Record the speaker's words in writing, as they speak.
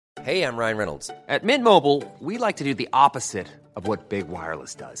Hey, I'm Ryan Reynolds. At Mint Mobile, we like to do the opposite of what Big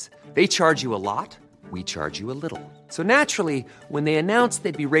Wireless does. They charge you a lot, we charge you a little. So naturally, when they announced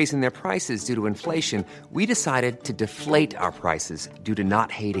they'd be raising their prices due to inflation, we decided to deflate our prices due to not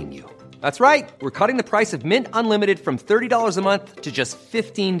hating you. That's right. We're cutting the price of Mint Unlimited from $30 a month to just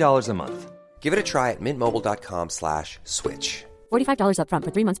 $15 a month. Give it a try at mintmobile.com/switch. $45 up front for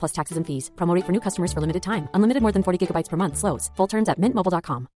 3 months plus taxes and fees. Promo rate for new customers for limited time. Unlimited more than 40 gigabytes per month. Slows full terms at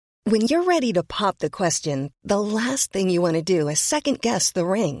mintmobile.com. When you're ready to pop the question, the last thing you want to do is second-guess the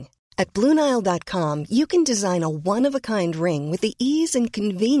ring. At BlueNile.com, you can design a one-of-a-kind ring with the ease and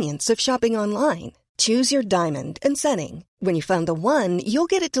convenience of shopping online. Choose your diamond and setting. When you find the one, you'll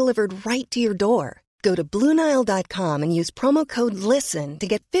get it delivered right to your door. Go to BlueNile.com and use promo code LISTEN to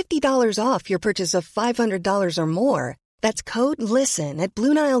get $50 off your purchase of $500 or more. That's code LISTEN at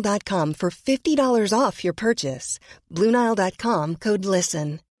BlueNile.com for $50 off your purchase. BlueNile.com, code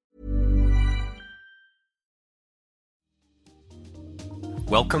LISTEN.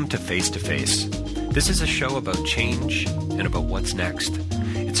 Welcome to Face to Face. This is a show about change and about what's next.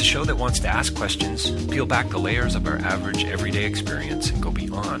 It's a show that wants to ask questions, peel back the layers of our average everyday experience, and go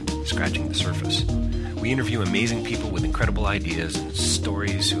beyond scratching the surface. We interview amazing people with incredible ideas and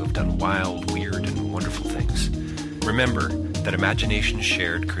stories who have done wild, weird, and wonderful things. Remember that imagination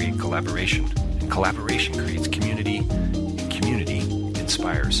shared creates collaboration, and collaboration creates community, and community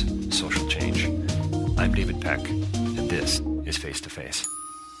inspires social change. I'm David Peck, and this is Face to Face.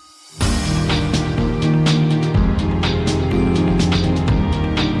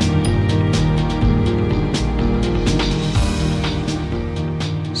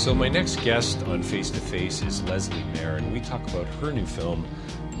 So my next guest on Face to Face is Leslie Mayer, and we talk about her new film,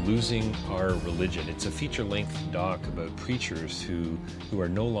 Losing Our Religion. It's a feature-length doc about preachers who are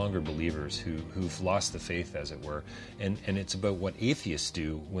no longer believers, who've lost the faith, as it were, and it's about what atheists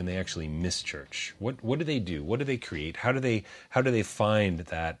do when they actually miss church. What do they do? What do they create? How do they find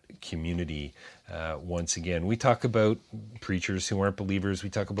that community? Once again, we talk about preachers who aren't believers. We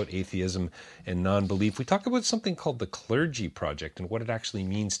talk about atheism and non-belief. We talk about something called the Clergy Project and what it actually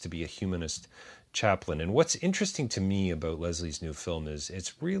means to be a humanist chaplain. And what's interesting to me about Leslie's new film is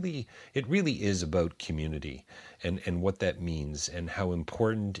it really is about community and what that means and how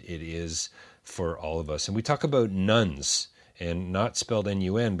important it is for all of us. And we talk about nuns, and not spelled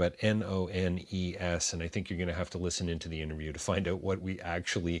N-U-N, but N-O-N-E-S. And I think you're going to have to listen into the interview to find out what we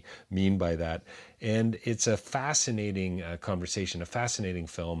actually mean by that. And it's a fascinating conversation, a fascinating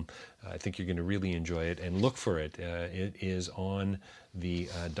film. I think you're going to really enjoy it, and look for it. It is on the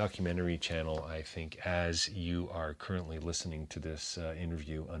documentary channel, I think, as you are currently listening to this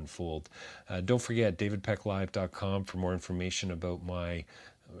interview unfold. Don't forget, davidpecklive.com for more information about my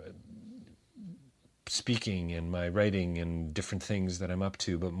speaking and my writing and different things that I'm up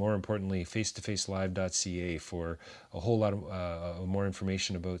to, but more importantly, facetofacelive.ca for a whole lot of more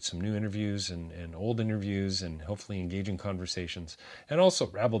information about some new interviews and old interviews and hopefully engaging conversations, and also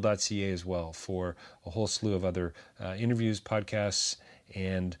rabble.ca as well for a whole slew of other interviews, podcasts,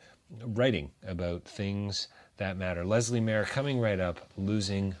 and writing about things that matter. Leslie Mayer coming right up,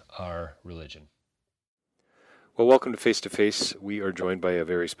 Losing Our Religion. Well, welcome to Face to Face. We are joined by a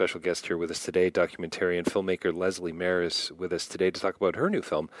very special guest here with us today. Documentarian filmmaker Leslie Mayer is with us today to talk about her new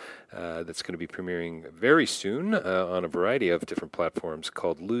film that's going to be premiering very soon on a variety of different platforms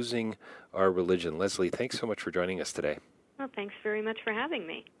called Losing Our Religion. Leslie, thanks so much for joining us today. Well, thanks very much for having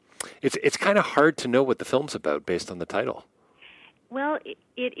me. It's kind of hard to know what the film's about based on the title. Well,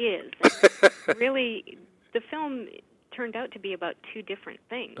 it is. Really, the film turned out to be about two different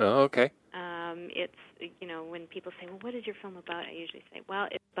things. Oh, okay. It's, when people say, well, what is your film about? I usually say, well,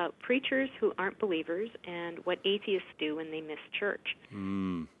 it's about preachers who aren't believers and what atheists do when they miss church.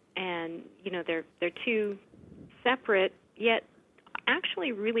 Mm. And, they're two separate, yet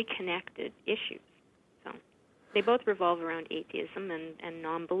actually really connected issues. So they both revolve around atheism and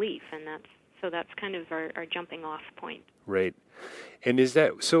non-belief, and that's kind of our jumping off point. Right. And is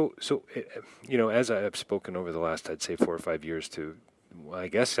that, so as I've spoken over the last, I'd say 4 or 5 years to, I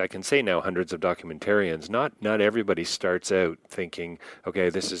guess I can say now, hundreds of documentarians, not everybody starts out thinking, okay,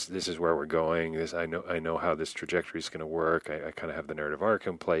 this is where we're going. I know how this trajectory is going to work. I kind of have the narrative arc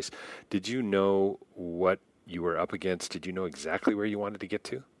in place. Did you know what you were up against? Did you know exactly where you wanted to get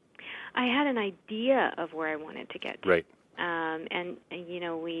to? I had an idea of where I wanted to get to. Right. And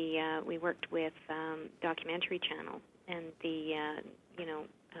we worked with Documentary Channel and the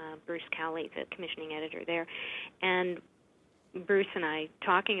Bruce Cowley, the commissioning editor there, and Bruce and I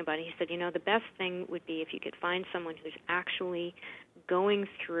talking about it. He said, the best thing would be if you could find someone who's actually going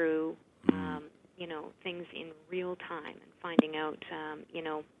through things in real time and finding out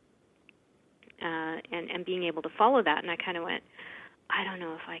and being able to follow that. And I kind of went, I don't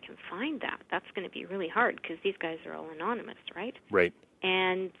know if I can find that. That's going to be really hard because these guys are all anonymous, right? Right.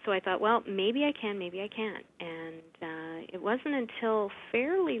 And so I thought, well, maybe I can, maybe I can't. And it wasn't until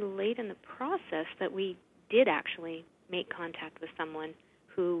fairly late in the process that we did actually make contact with someone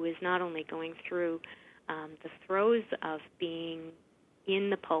who was not only going through the throes of being in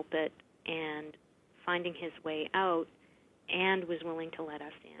the pulpit and finding his way out, and was willing to let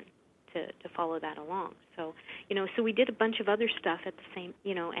us in to follow that along. So, so we did a bunch of other stuff at the same,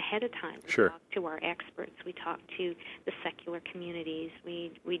 ahead of time. We talked to our experts. We talked to the secular communities.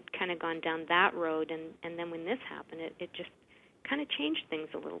 We'd kind of gone down that road, and then when this happened, it just kind of changed things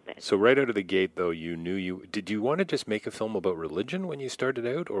a little bit. So right out of the gate, though, did you want to just make a film about religion when you started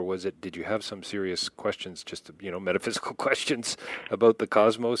out, or did you have some serious questions, just, metaphysical questions about the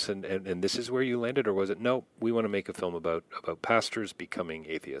cosmos, and this is where you landed, or was it, no, we want to make a film about pastors becoming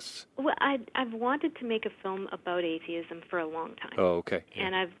atheists? Well, I've wanted to make a film about atheism for a long time. Oh, okay. Yeah.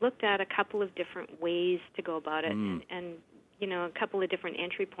 And I've looked at a couple of different ways to go about it, and a couple of different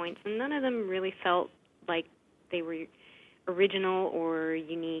entry points, and none of them really felt like they were original or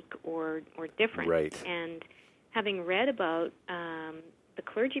unique or different. Right. And having read about the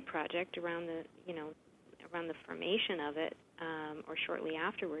Clergy Project around the formation of it, or shortly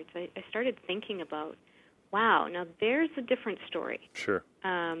afterwards, I started thinking about, wow, now there's a different story. Sure.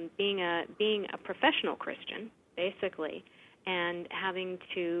 Being a professional Christian, basically, and having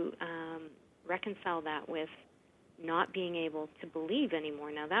to reconcile that with not being able to believe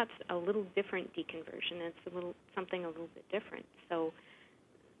anymore. Now that's a little different deconversion. It's something a little bit different. So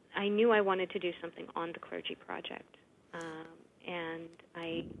I knew I wanted to do something on the Clergy Project, and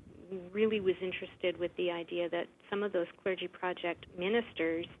I really was interested with the idea that some of those Clergy Project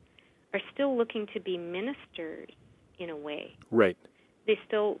ministers are still looking to be ministers in a way. Right. They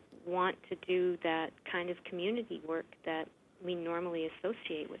still want to do that kind of community work that we normally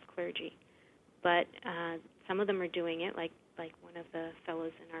associate with clergy, but some of them are doing it, like one of the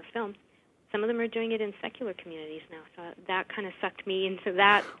fellows in our film. Some of them are doing it in secular communities now, so that kind of sucked me into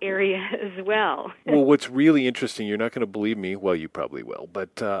that area as well. Well, what's really interesting, you're not going to believe me, well, you probably will,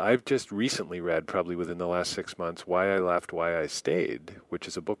 but I've just recently read, probably within the last 6 months, Why I Left, Why I Stayed, which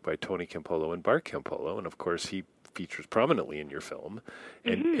is a book by Tony Campolo and Bart Campolo, and of course he features prominently in your film,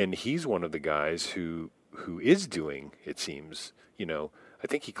 and he's one of the guys who is doing, it seems, I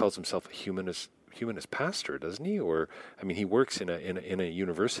think he calls himself a humanist pastor, doesn't he? Or, I mean, he works in a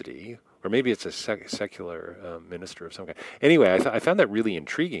university, or maybe it's a secular minister of some kind. Anyway, I found that really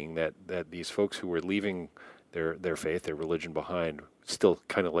intriguing that these folks who were leaving their faith, their religion behind, still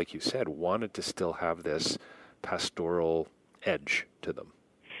kind of like you said, wanted to still have this pastoral edge to them.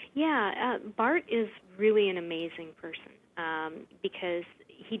 Yeah, Bart is really an amazing person because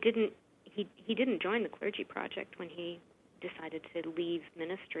he didn't join the Clergy Project when he decided to leave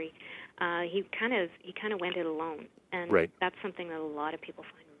ministry. He kind of went it alone, and right. That's something that a lot of people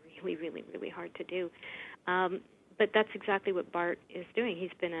find really, really, really hard to do. But that's exactly what Bart is doing.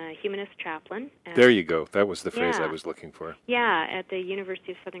 He's been a humanist chaplain. There you go. That was the phrase I was looking for. Yeah, at the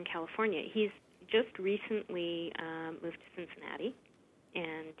University of Southern California. He's just recently moved to Cincinnati,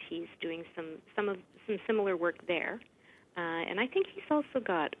 and he's doing some similar work there. And I think he's also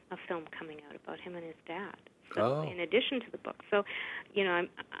got a film coming out about him and his dad. So in addition to the book. So,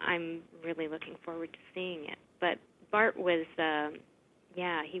 I'm really looking forward to seeing it. But Bart was,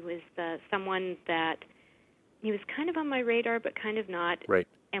 he was someone that he was kind of on my radar, but kind of not. Right.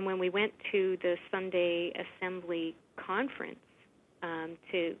 And when we went to the Sunday Assembly conference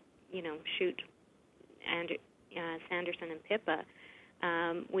to, shoot Sanderson and Pippa,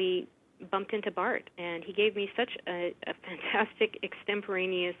 we bumped into Bart, and he gave me such a fantastic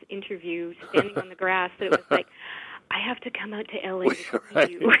extemporaneous interview standing on the grass that it was like, I have to come out to LA to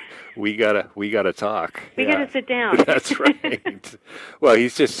see you. We gotta talk. We gotta sit down. That's right. Well,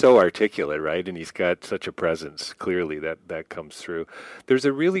 he's just so articulate, right? And he's got such a presence, clearly, that comes through. There's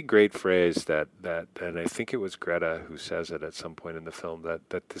a really great phrase that and I think it was Greta who says it at some point in the film,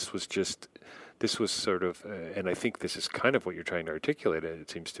 that this was sort of, and I think this is kind of what you're trying to articulate,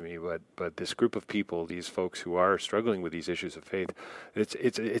 it seems to me, but this group of people, these folks who are struggling with these issues of faith,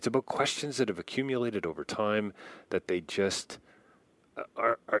 it's about questions that have accumulated over time that they just,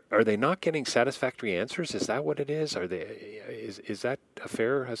 are they not getting satisfactory answers? Is that what it is? Is that a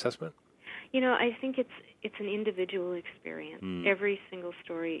fair assessment? I think it's an individual experience. Every single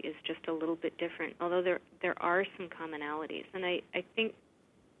story is just a little bit different, although there are some commonalities, and I think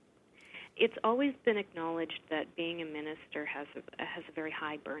it's always been acknowledged that being a minister has a very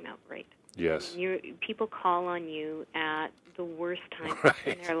high burnout rate. Yes. People call on you at the worst time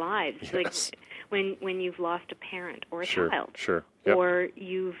in their lives. Yes. when you've lost a parent or a child, Yep. or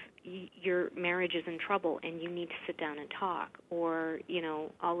your marriage is in trouble and you need to sit down and talk, or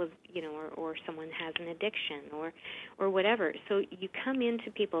or someone has an addiction or whatever. So you come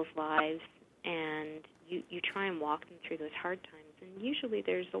into people's lives and you try and walk them through those hard times, and usually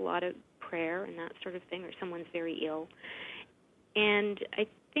there's a lot of prayer and that sort of thing, or someone's very ill. And I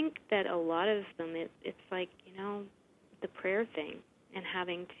think that a lot of them, it's like, the prayer thing, and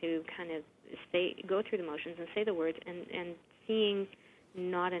having to kind of go through the motions and say the words, and seeing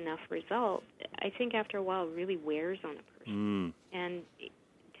not enough result, I think after a while really wears on a person. And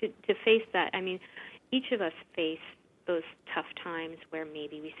to face that, I mean, each of us face those tough times where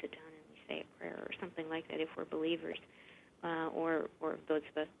maybe we sit down and we say a prayer or something like that if we're believers, or those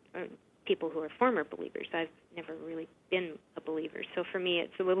of us, or people who are former believers. I've never really been a believer, so for me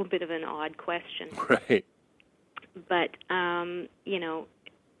it's a little bit of an odd question. Right. But,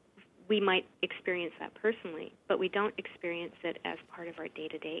 we might experience that personally, but we don't experience it as part of our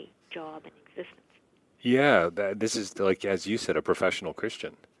day-to-day job and existence. Yeah, this is, like, as you said, a professional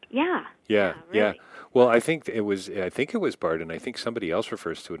Christian. Yeah. Yeah. Really. Well, I think it was Bart, and I think somebody else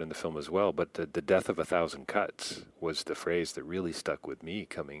refers to it in the film as well, but the death of 1,000 cuts was the phrase that really stuck with me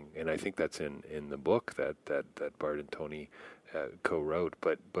coming, and I think that's in the book that Bart and Tony co-wrote,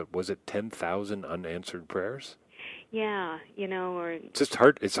 but was it 10,000 unanswered prayers? Yeah, or it's just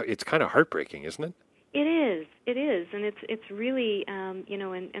it's kind of heartbreaking, isn't it? It is, and it's really,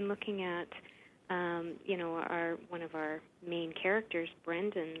 and looking at, one of our main characters,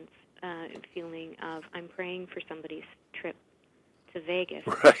 Brendan's feeling of, I'm praying for somebody's trip to Vegas,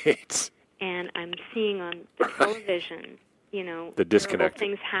 right? And I'm seeing on the television, the disconnect,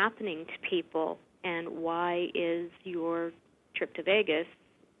 things happening to people, and why is your trip to Vegas,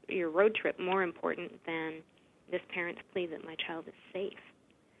 your road trip, more important than this parent's plea that my child is safe?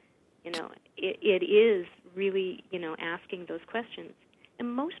 It is really, asking those questions.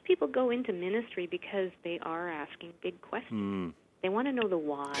 And most people go into ministry because they are asking big questions. They want to know the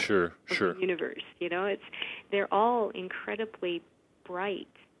why of the universe. They're all incredibly bright,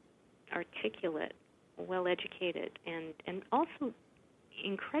 articulate, well-educated, and also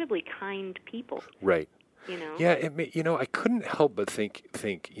incredibly kind people. Right. Yeah, I couldn't help but think,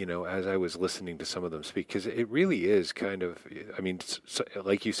 as I was listening to some of them speak, because it really is kind of, I mean,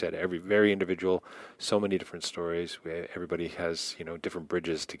 like you said, very individual, so many different stories. Everybody has, different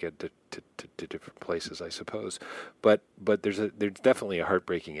bridges to get to different places, I suppose. But there's definitely a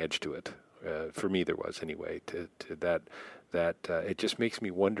heartbreaking edge to it. For me, there was anyway. To that it just makes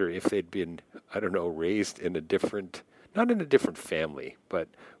me wonder if they'd been, I don't know, raised in a different. Not in a different family, but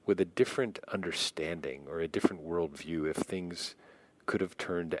with a different understanding or a different worldview, if things could have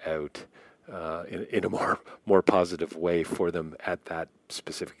turned out in a more positive way for them at that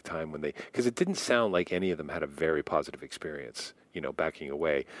specific time because it didn't sound like any of them had a very positive experience, backing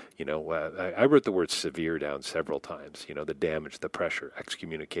away. I wrote the word severe down several times, the damage, the pressure,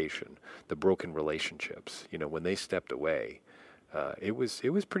 excommunication, the broken relationships, when they stepped away, it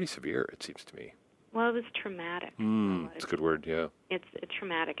was pretty severe, it seems to me. Well, it was traumatic. It's a good word, yeah. It's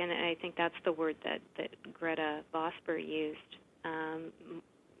traumatic, and I think that's the word that Greta Vosper used.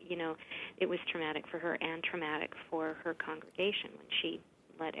 It was traumatic for her and traumatic for her congregation when she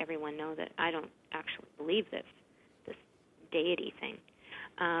let everyone know that I don't actually believe this deity thing.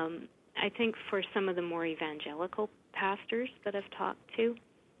 I think for some of the more evangelical pastors that I've talked to,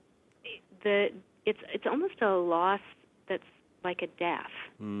 it's almost a loss that's like a death,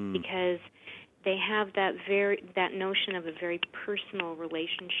 because they have that notion of a very personal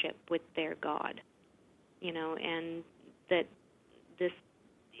relationship with their God, and that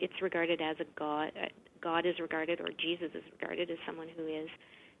it's regarded as a God. God is regarded, or Jesus is regarded as someone who is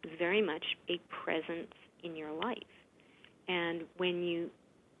very much a presence in your life. And when you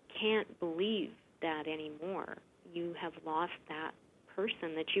can't believe that anymore, you have lost that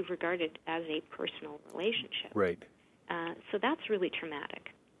person that you've regarded as a personal relationship. Right. So that's really traumatic.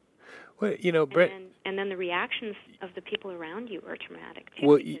 Well, Brett... And then the reactions of the people around you are traumatic,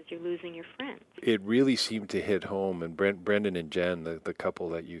 too, because you're losing your friends. It really seemed to hit home, and Brendan and Jen, the couple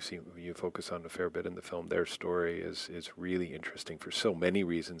that you focus on a fair bit in the film, their story is really interesting for so many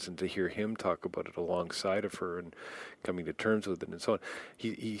reasons, and to hear him talk about it alongside of her and coming to terms with it and so on.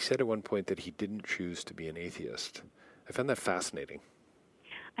 He said at one point that he didn't choose to be an atheist. I found that fascinating.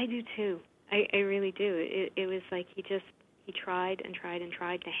 I do, too. I really do. It was like he tried and tried and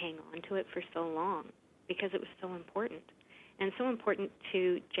tried to hang on to it for so long because it was so important, and so important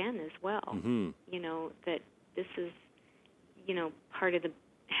to Jen as well. Mm-hmm. That this is, part of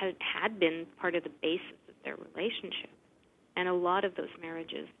had been part of the basis of their relationship, and a lot of those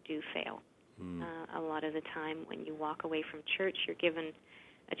marriages do fail. A lot of the time when you walk away from church, you're given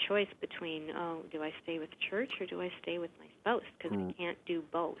a choice between, do I stay with church or do I stay with my spouse? Because we can't do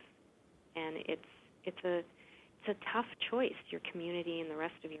both. And it's a tough choice, your community and the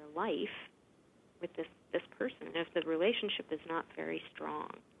rest of your life with this person. And if the relationship is not very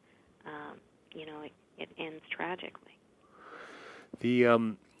strong, it ends tragically.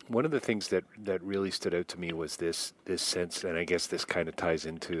 One of the things that really stood out to me was this sense, and I guess this kind of ties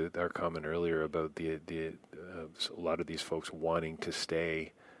into our comment earlier about the a lot of these folks wanting to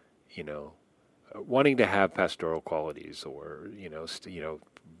stay, wanting to have pastoral qualities, or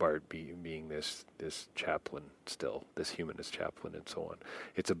Bart being this chaplain still, this humanist chaplain, and so on.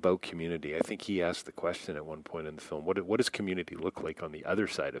 It's about community. I think he asked the question at one point in the film: what does community look like on the other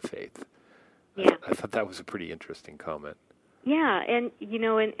side of faith? Yeah, I thought that was a pretty interesting comment. Yeah, and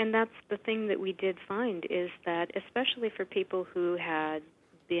and that's the thing that we did find, is that especially for people who had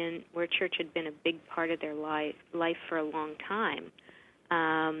been, where church had been a big part of their life for a long time,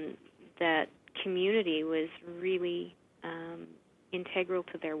 that community was really integral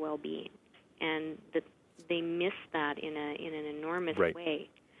to their well-being, and that they miss that in an enormous way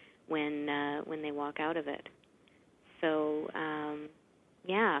when they walk out of it. So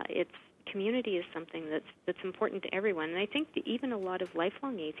it's. Community is something that's important to everyone, and I think that even a lot of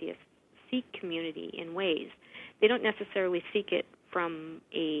lifelong atheists seek community in ways. They don't necessarily seek it from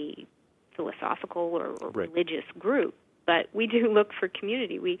a philosophical or religious group, but we do look for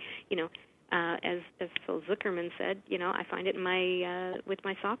community. We, as Phil Zuckerman said, I find it in with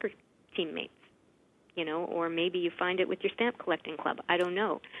my soccer teammates, or maybe you find it with your stamp collecting club. I don't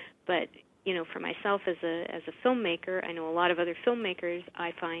know, but. For myself as a filmmaker, I know a lot of other filmmakers.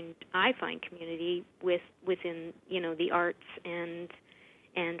 I find community within the arts and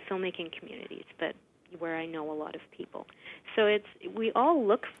filmmaking communities, but where I know a lot of people. So we all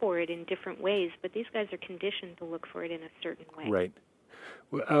look for it in different ways, but these guys are conditioned to look for it in a certain way. Right.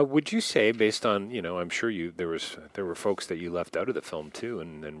 Would you say, based on I'm sure there were folks that you left out of the film too,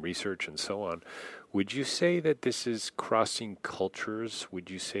 and research and so on. Would you say that this is crossing cultures? Would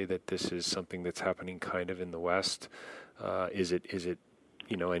you say that this is something that's happening kind of in the West? Is it?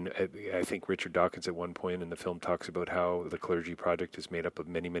 And I think Richard Dawkins at one point in the film talks about how the Clergy Project is made up of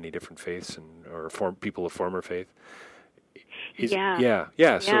many, many different faiths or people of former faith. So,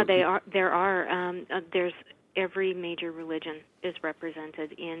 they are. There are. There's every major religion is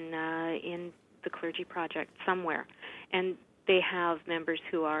represented in the Clergy Project somewhere, and they have members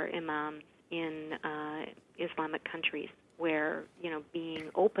who are imams in Islamic countries where being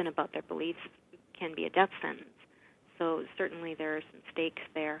open about their beliefs can be a death sentence. So certainly there are some stakes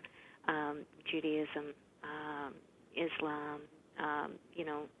there. Judaism, Islam,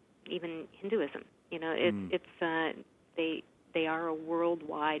 even Hinduism. They are a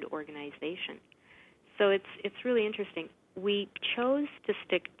worldwide organization. So it's really interesting. We chose to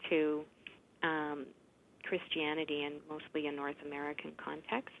stick to Christianity, and mostly a North American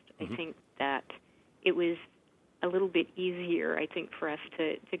context. I think that it was a little bit easier, for us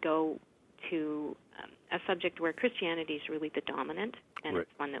to go to a subject where Christianity is really the dominant, and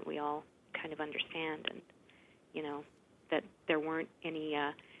it's one that we all kind of understand, and that there weren't any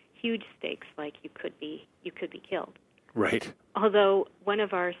huge stakes like you could be killed. Right. Although one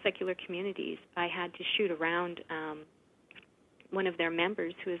of our secular communities, I had to shoot around one of their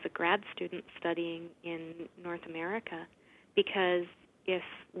members who is a grad student studying in North America, because if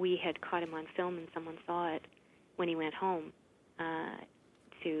we had caught him on film and someone saw it when he went home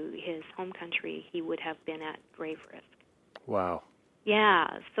to his home country, he would have been at grave risk. Wow.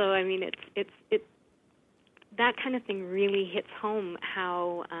 Yeah. So it's that kind of thing really hits home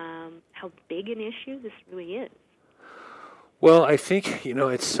how big an issue this really is. Well, I think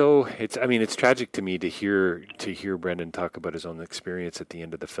it's tragic to me to hear Brendan talk about his own experience at the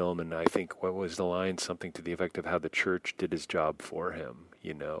end of the film, and I think what was the line, something to the effect of how the church did his job for him,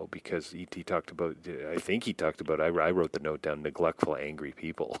 because he talked about, I wrote the note down, neglectful, angry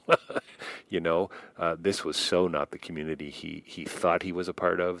people. This was so not the community he thought he was a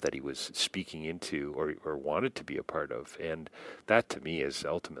part of, that he was speaking into or wanted to be a part of, and that to me is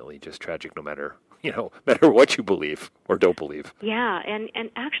ultimately just tragic, no matter what you believe or don't believe. Yeah, and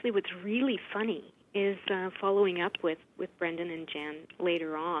actually what's really funny is following up with Brendan and Jen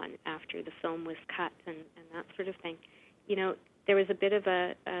later on, after the film was cut and that sort of thing. There was a bit of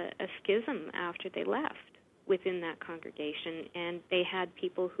a schism after they left within that congregation, and they had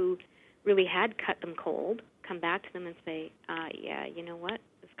people who really had cut them cold come back to them and say, you know what,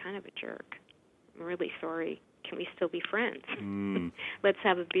 it's kind of a jerk. I'm really sorry. Can we still be friends? Let's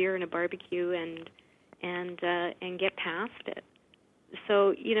have a beer and a barbecue and get past it.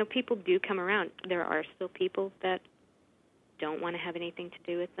 So, people do come around. There are still people that don't want to have anything to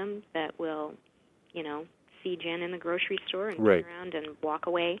do with them, that will, see Jen in the grocery store and Right. turn around and walk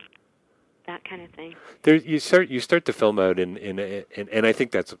away, that kind of thing. There, you start to film out and I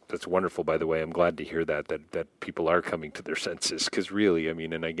think that's wonderful. By the way, I'm glad to hear that people are coming to their senses, because really, I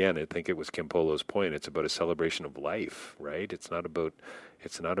mean, and again, I think it was Kim Polo's point. It's about a celebration of life, right? It's not about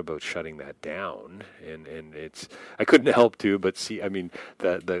shutting that down. And it's, I couldn't help to, but see, I mean,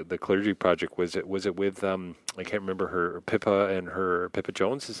 the clergy project, was it with I can't remember her, Pippa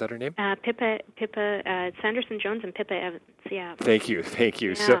Jones, is that her name? Pippa Sanderson Jones and Pippa Evans. Yeah. Thank you.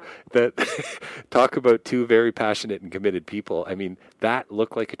 Yeah. So that talk about two very passionate and committed people. I mean, that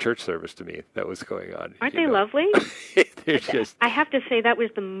looked like a church service to me. That was going on. Aren't they lovely? They're just. I have to say that was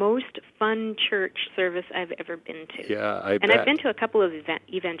the most fun church service I've ever been to. Yeah, I bet. And I've been to a couple of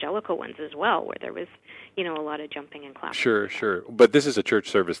evangelical ones as well, where there was, a lot of jumping and clapping. Sure. But this is a church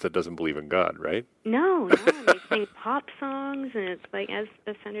service that doesn't believe in God, right? No. They sing pop songs, and it's like, as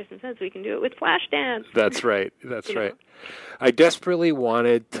Sanderson says, we can do it with flash dance. That's right. I desperately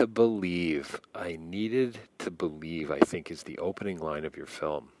wanted to believe. I needed to believe, I think, is the opening line of your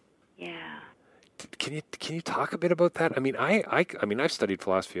film. Yeah. Can you talk a bit about that? I mean, I've studied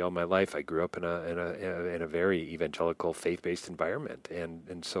philosophy all my life. I grew up in a very evangelical, faith-based environment,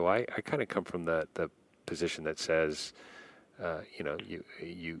 and so I kind of come from the position that says,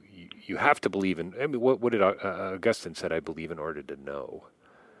 you have to believe in. I mean, what did Augustine said? I believe in order to know.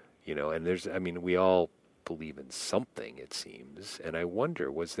 And there's, I mean, we all believe in something, it seems, and I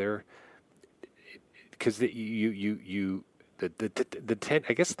wonder, was there? Because I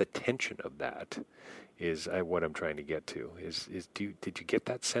guess the tension of that is what I'm trying to get to. Did you get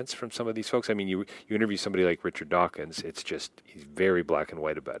that sense from some of these folks? I mean, you interview somebody like Richard Dawkins. It's just, he's very black and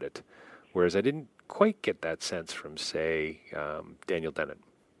white about it, whereas I didn't quite get that sense from, say, Daniel Dennett.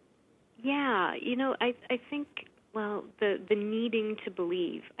 Yeah, I think, well, the needing to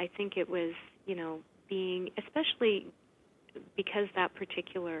believe, I think it was, being, especially because that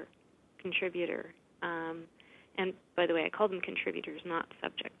particular contributor, and by the way, I call them contributors, not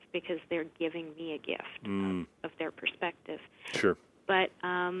subjects, because they're giving me a gift of their perspective. Sure. But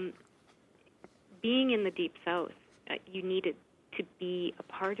being in the Deep South, you needed to be a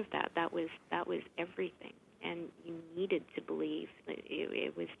part of that. That was everything, and you needed to believe.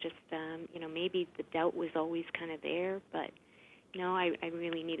 It was just, maybe the doubt was always kind of there, but I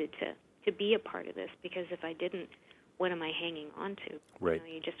really needed to be a part of this, because if I didn't, what am I hanging on to? Right.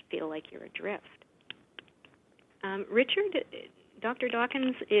 You just feel like you're adrift. Richard, Dr.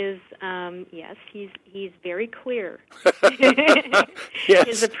 Dawkins is, yes, he's very clear. Yes,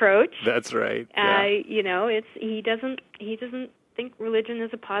 his approach. That's right. Yeah. He doesn't think religion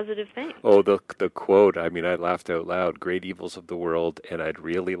is a positive thing. Oh, the quote. I mean, I laughed out loud. Great evils of the world, and I'd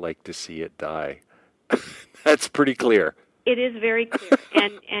really like to see it die. That's pretty clear. It is very clear,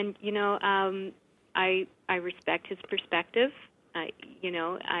 and I respect his perspective. I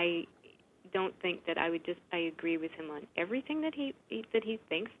don't think that I agree with him on everything that he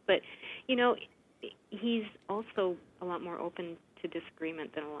thinks, but he's also a lot more open to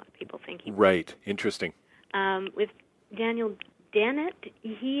disagreement than a lot of people think he is. Right. Interesting. With Daniel Dennett,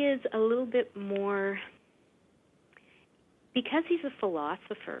 he is a little bit more, because he's a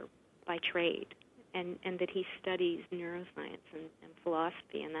philosopher by trade, and that he studies neuroscience and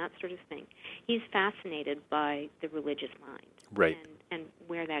philosophy and that sort of thing. He's fascinated by the religious mind. Right. And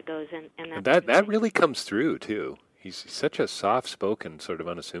where that goes, and that really comes through too. He's such a soft-spoken, sort of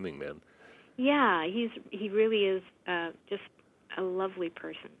unassuming man. Yeah, he really is just a lovely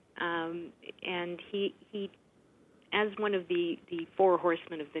person, and he as one of the four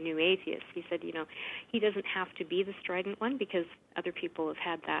horsemen of the New Atheists, he said, he doesn't have to be the strident one, because other people have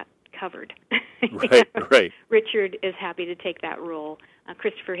had that covered. Right. Richard is happy to take that role.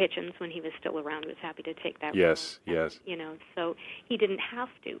 Christopher Hitchens, when he was still around, was happy to take that role. Yes. So he didn't have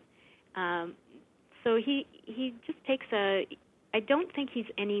to. So he just takes I don't think he's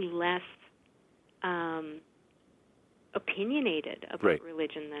any less opinionated about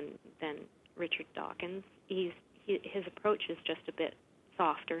religion than Richard Dawkins. His approach is just a bit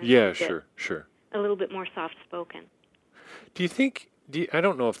softer. Yeah, sure. A little bit more soft-spoken. Do you think? I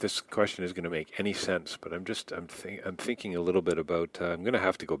don't know if this question is going to make any sense, but I'm thinking a little bit about. I'm going to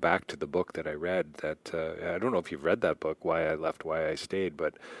have to go back to the book that I read. That I don't know if you've read that book, Why I Left, Why I Stayed,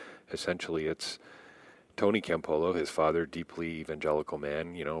 but essentially it's Tony Campolo, his father, deeply evangelical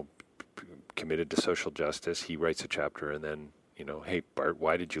man, committed to social justice. He writes a chapter, and then hey Bart,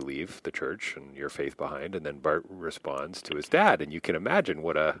 why did you leave the church and your faith behind? And then Bart responds to his dad, and you can imagine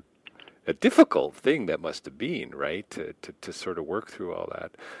what a a difficult thing that must have been, right, to sort of work through all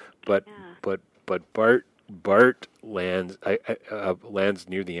that. But Bart lands lands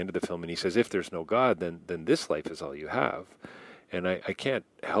near the end of the film, and he says, if there's no God, then this life is all you have. And I can't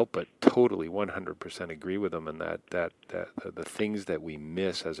help but totally 100% agree with him in that the things that we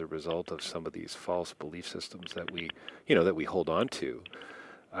miss as a result of some of these false belief systems that we hold on to.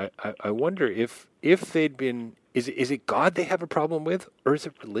 I wonder if they'd been, is it God they have a problem with, or is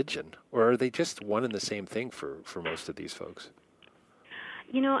it religion, or are they just one and the same thing for most of these folks?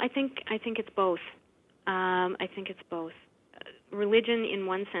 I think it's both. I think it's both. Religion, in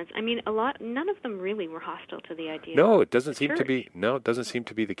one sense. I mean, none of them really were hostile to the idea. No, it doesn't seem church. to be. No, it doesn't seem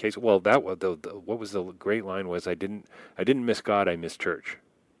to be the case. Well, that was what was the great line was, I didn't miss God, I miss church.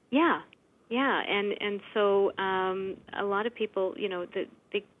 Yeah, and so a lot of people, they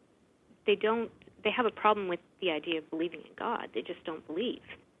have a problem with the idea of believing in God. They just don't believe.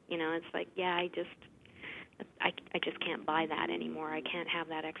 It's like, I just can't buy that anymore. I can't have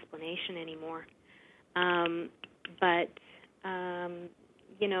that explanation anymore.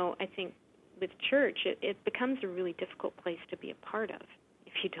 I think with church, it becomes a really difficult place to be a part of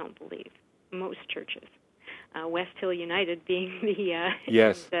if you don't believe. Most churches, West Hill United being the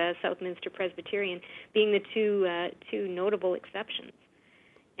yes, and, Southminster Presbyterian being the two notable exceptions,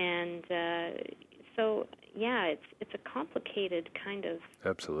 and it's a complicated kind of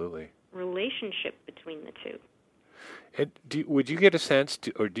absolutely relationship between the two. And would you get a sense,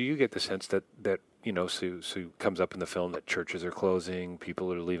 or do you get the sense that Sue comes up in the film that churches are closing,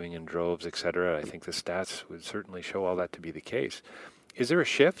 people are leaving in droves, etc. I think the stats would certainly show all that to be the case. Is there a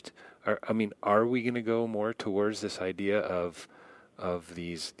shift? Are we going to go more towards this idea of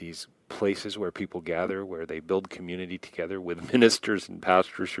these places where people gather, where they build community together with ministers and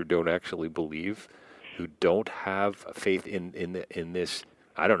pastors who don't actually believe, who don't have faith in this,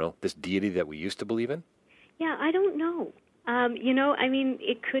 I don't know, this deity that we used to believe in? Yeah, I don't know.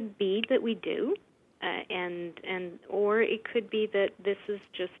 It could be that we do, or it could be that this is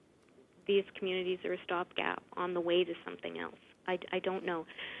just, these communities are a stopgap on the way to something else. I don't know.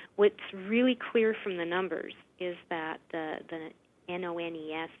 What's really clear from the numbers is that the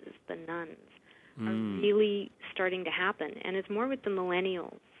NONES, the nuns, are really starting to happen, and it's more with the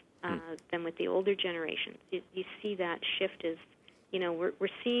millennials than with the older generations. You see that shift is, we're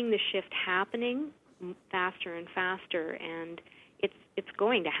seeing the shift happening faster and faster, and it's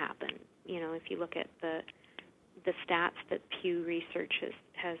going to happen. If you look at the stats that Pew Research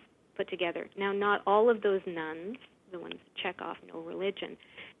has put together. Now, not all of those nuns, the ones that check off no religion,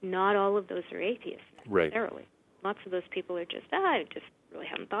 not all of those are atheists necessarily. Right. Lots of those people are just, I just really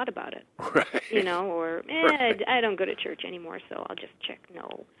haven't thought about it. Right. Or right. I don't go to church anymore, so I'll just check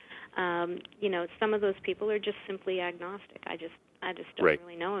no. Some of those people are just simply agnostic. I just don't right.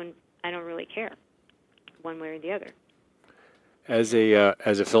 really know, and I don't really care one way or the other. As a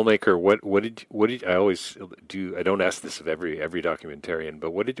filmmaker, what did I always do? I don't ask this of every documentarian,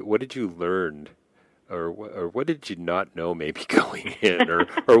 but what did you learn, or what did you not know maybe going in, or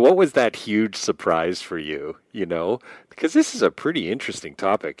what was that huge surprise for you? Because this is a pretty interesting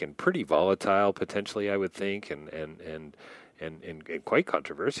topic and pretty volatile potentially, I would think, and quite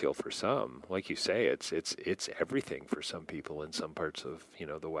controversial for some. Like you say, it's everything for some people in some parts of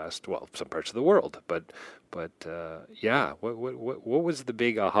the West, well, some parts of the world. But what was the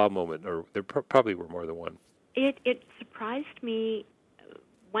big aha moment? Or there probably were more than one. It surprised me.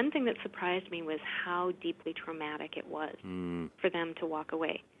 One thing that surprised me was how deeply traumatic it was for them to walk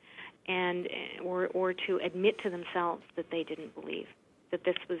away, and or to admit to themselves that they didn't believe that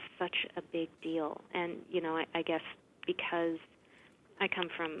this was such a big deal. And I guess, because I come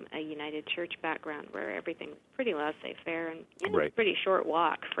from a United Church background where everything's pretty laissez-faire and right. pretty short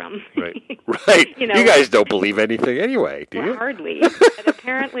walk from... Right. You guys don't believe anything anyway, do you? Hardly. But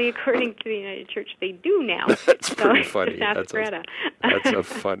apparently, according to the United Church, they do now. That's pretty funny. That's a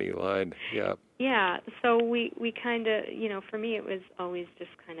funny line, yeah. Yeah, so we kind of, for me it was always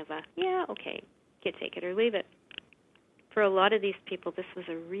just kind of a, okay, you take it or leave it. For a lot of these people, this was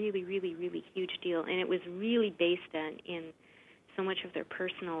a really, really, really huge deal, and it was really based in so much of their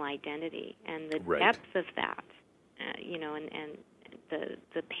personal identity and the right. depth of that, and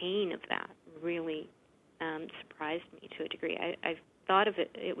the pain of that really surprised me to a degree. I thought of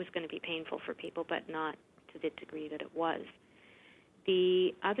it was going to be painful for people, but not to the degree that it was.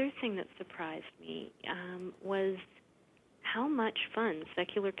 The other thing that surprised me was how much fun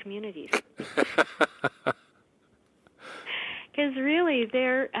secular communities because really,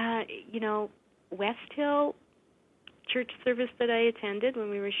 they're, West Hill church service that I attended when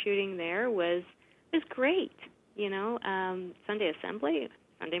we were shooting there was great. Sunday assembly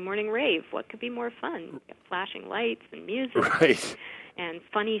Sunday morning rave. What could be more fun? We've got flashing lights and music. Right. And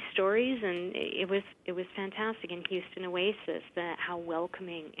funny stories, and it was fantastic in Houston Oasis. How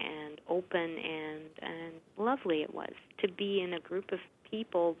welcoming and open and lovely it was to be in a group of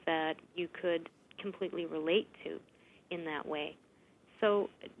people that you could completely relate to in that way. So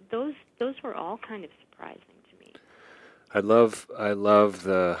those were all kind of surprising to me. I love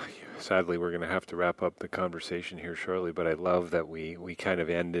the. Sadly, we're going to have to wrap up the conversation here shortly, but I love that we kind of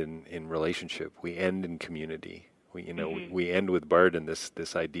end in relationship. We end in community. We end with Bard and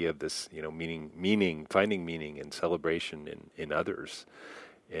this idea of this, meaning, finding meaning and celebration in others,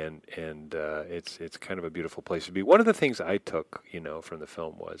 and it's kind of a beautiful place to be. One of the things I took, from the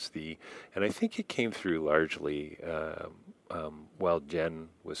film was and I think it came through largely while Jen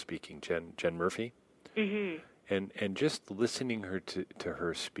was speaking, Jen Murphy, and just listening to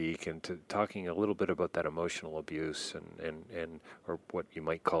her speak and to talking a little bit about that emotional abuse and or what you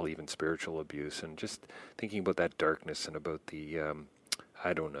might call even spiritual abuse, and just thinking about that darkness and about the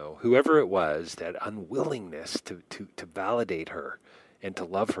I don't know, whoever it was, that unwillingness to validate her and to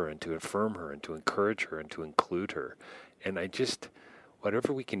love her and to affirm her and to encourage her and to include her. And I just,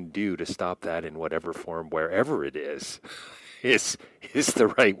 whatever we can do to stop that in whatever form, wherever it is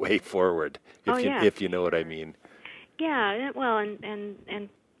the right way forward, if you know what I mean. Yeah, well, and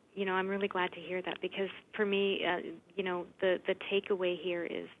I'm really glad to hear that, because for me, the takeaway here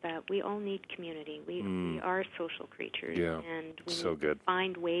is that we all need community. We are social creatures, and we need to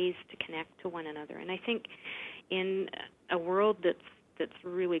find ways to connect to one another. And I think in a world that's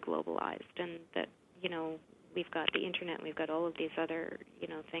really globalized, and that we've got the internet, and we've got all of these other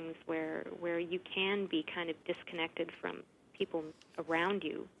things where you can be kind of disconnected from people around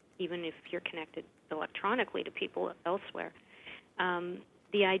you, even if you're connected electronically to people elsewhere.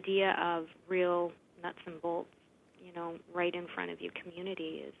 The idea of real nuts and bolts, right in front of you,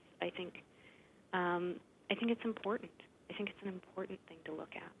 community is, I think it's important. I think it's an important thing to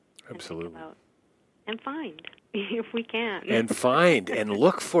look at. Absolutely. And think about, and find, if we can. And find, and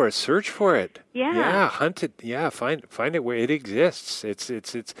look for it, search for it. Yeah. Yeah, hunt it. Yeah, find it where it exists. It's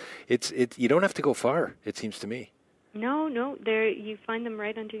you don't have to go far, it seems to me. No, you find them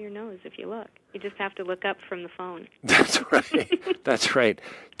right under your nose if you look. You just have to look up from the phone. That's right. That's right.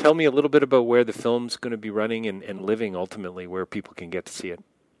 Tell me a little bit about where the film's going to be running and living ultimately, where people can get to see it.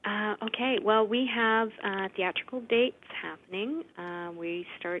 Okay, well, we have theatrical dates happening. We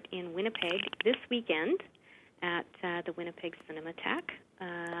start in Winnipeg this weekend at the Winnipeg Cinematheque.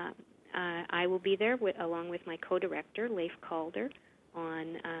 I will be there along with my co-director, Leif Calder,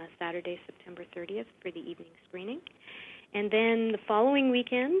 on Saturday, September 30th for the evening screening. And then the following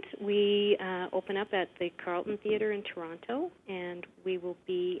weekend, we open up at the Carlton Theatre in Toronto, and we will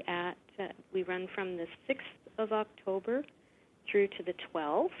be we run from the 6th of October through to the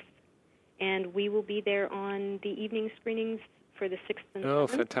 12th, and we will be there on the evening screenings for the 6th and 7th. Oh,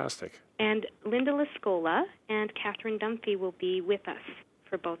 fantastic. And Linda Lascola and Catherine Dunphy will be with us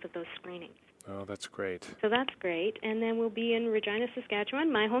for both of those screenings. Oh, that's great. So that's great. And then we'll be in Regina,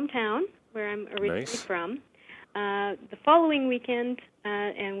 Saskatchewan, my hometown, where I'm originally from, the following weekend,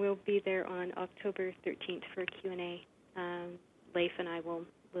 and we'll be there on October 13th for a Q&A. Leif and I will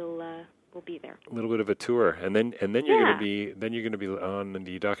be there. A little bit of a tour, and then you're going to be on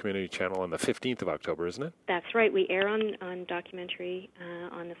the documentary channel on the 15th of October, isn't it? That's right. We air on documentary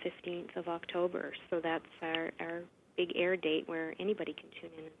on the 15th of October, so that's our big air date where anybody can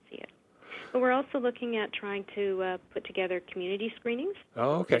tune in and see it. But we're also looking at trying to put together community screenings.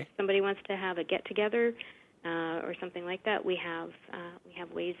 Oh, okay. If somebody wants to have a get-together or something like that, we have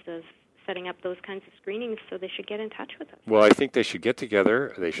ways of setting up those kinds of screenings, so they should get in touch with us. Well, I think they should get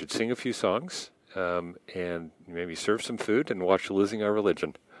together, they should sing a few songs, and maybe serve some food and watch Losing Our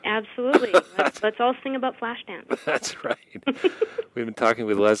Religion. Absolutely. Let's all sing about Flashdance. That's right. We've been talking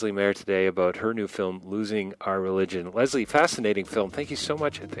with Leslie Mayer today about her new film, Losing Our Religion. Leslie, fascinating film. Thank you so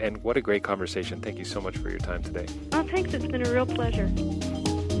much, and what a great conversation. Thank you so much for your time today. Oh, thanks. It's been a real pleasure.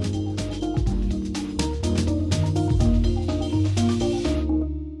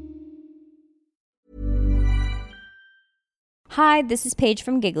 Hi, this is Paige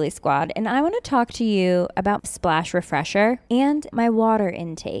from Giggly Squad, and I want to talk to you about Splash Refresher and my water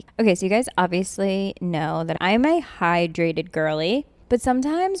intake. Okay, so you guys obviously know that I'm a hydrated girly, but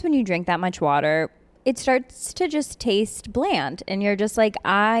sometimes when you drink that much water, it starts to just taste bland, and you're just like,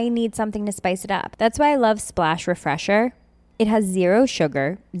 I need something to spice it up. That's why I love Splash Refresher. It has 0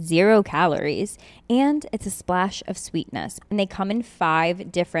 sugar, 0 calories, and it's a splash of sweetness. And they come in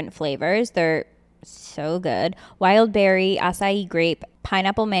 5 different flavors. They're So good. Wild berry, acai grape,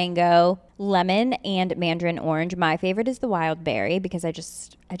 pineapple mango, lemon, and mandarin orange. My favorite is the wild berry because I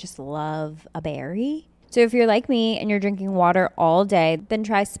just love a berry. So if you're like me and you're drinking water all day, then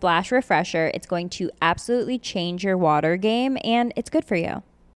try Splash Refresher. It's going to absolutely change your water game, and it's good for you.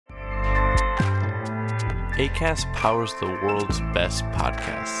 Acast powers the world's best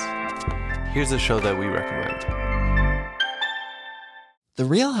podcasts. Here's a show that we recommend. The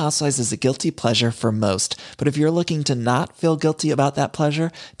Real Housewives is a guilty pleasure for most, but if you're looking to not feel guilty about that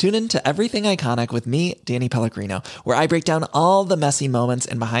pleasure, tune in to Everything Iconic with me, Danny Pellegrino, where I break down all the messy moments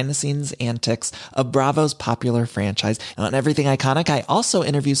and behind-the-scenes antics of Bravo's popular franchise. And on Everything Iconic, I also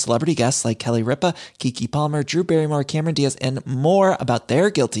interview celebrity guests like Kelly Ripa, Keke Palmer, Drew Barrymore, Cameron Diaz, and more about their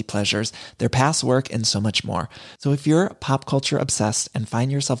guilty pleasures, their past work, and so much more. So if you're pop culture obsessed and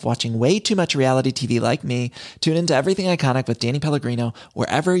find yourself watching way too much reality TV like me, tune into Everything Iconic with Danny Pellegrino,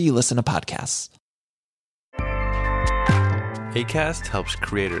 wherever you listen to podcasts. Acast helps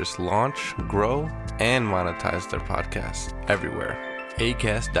creators launch, grow, and monetize their podcasts everywhere.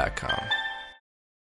 Acast.com.